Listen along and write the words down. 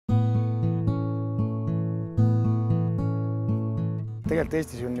tegelikult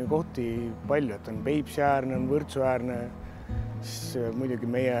Eestis on ju kohti palju, et on Peipsiäärne, on Võrtsuäärne, siis muidugi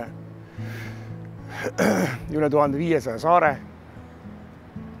meie üle 1500 saare,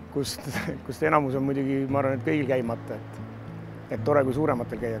 kust enamus on muidugi, ma arvan, et kõigil käimata, et tore, kui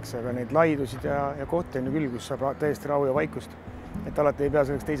suurematel käiakse, aga neid laidusid ja kohti on ju küll, kus saab täiesti rahu ja vaikust. Et alati ei pea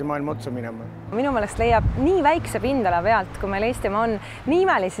selleks teise maailma otsa minema. Minu meelest leiab nii väikse pindala pealt, kui meil Eestimaa on nii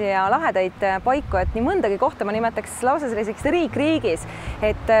imelisi ja lahedaid paiku, et nii mõndagi kohta ma nimetaks lausa selliseks riik riigis.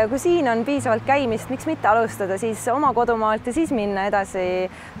 Et kui siin on piisavalt käimist, miks mitte alustada siis oma kodumaalt ja siis minna edasi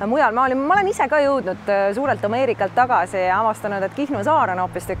mujal. Ma olen ise ka jõudnud suurelt Ameerikalt tagasi ja avastanud, et Kihnu saar on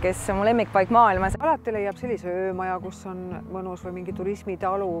hoopistükkis mu lemmikpaik maailmas. Alati leiab sellise öömaja, kus on mõnus või mingi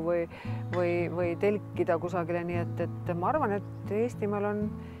turismitalu või telkida kusagile, nii et ma arvan, et Eestimaal on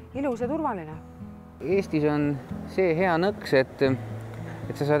ilus ja turvaline. Eestis on see hea nõks, et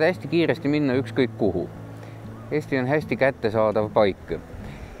sa saad hästi kiiresti minna ükskõik kuhu. Eesti on hästi kättesaadav paik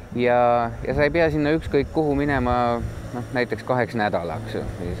ja sa ei pea sinna ükskõik kuhu minema näiteks 2 nädalaks.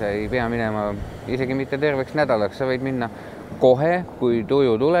 Sa ei pea minema isegi mitte terveks nädalaks, sa võid minna kohe, kui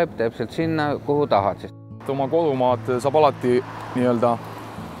tuju tuleb, täpselt sinna, kuhu tahad. Oma kodumaad saab alati nii-öelda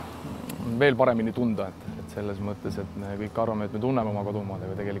veel paremini tunda, et selles mõttes, et me kõik arvame, et me tunneme oma kodumaad,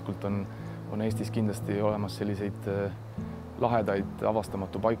 aga tegelikult on Eestis kindlasti olemas selliseid lahedaid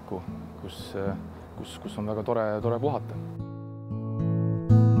avastamatu paiku, kus on väga tore puhata.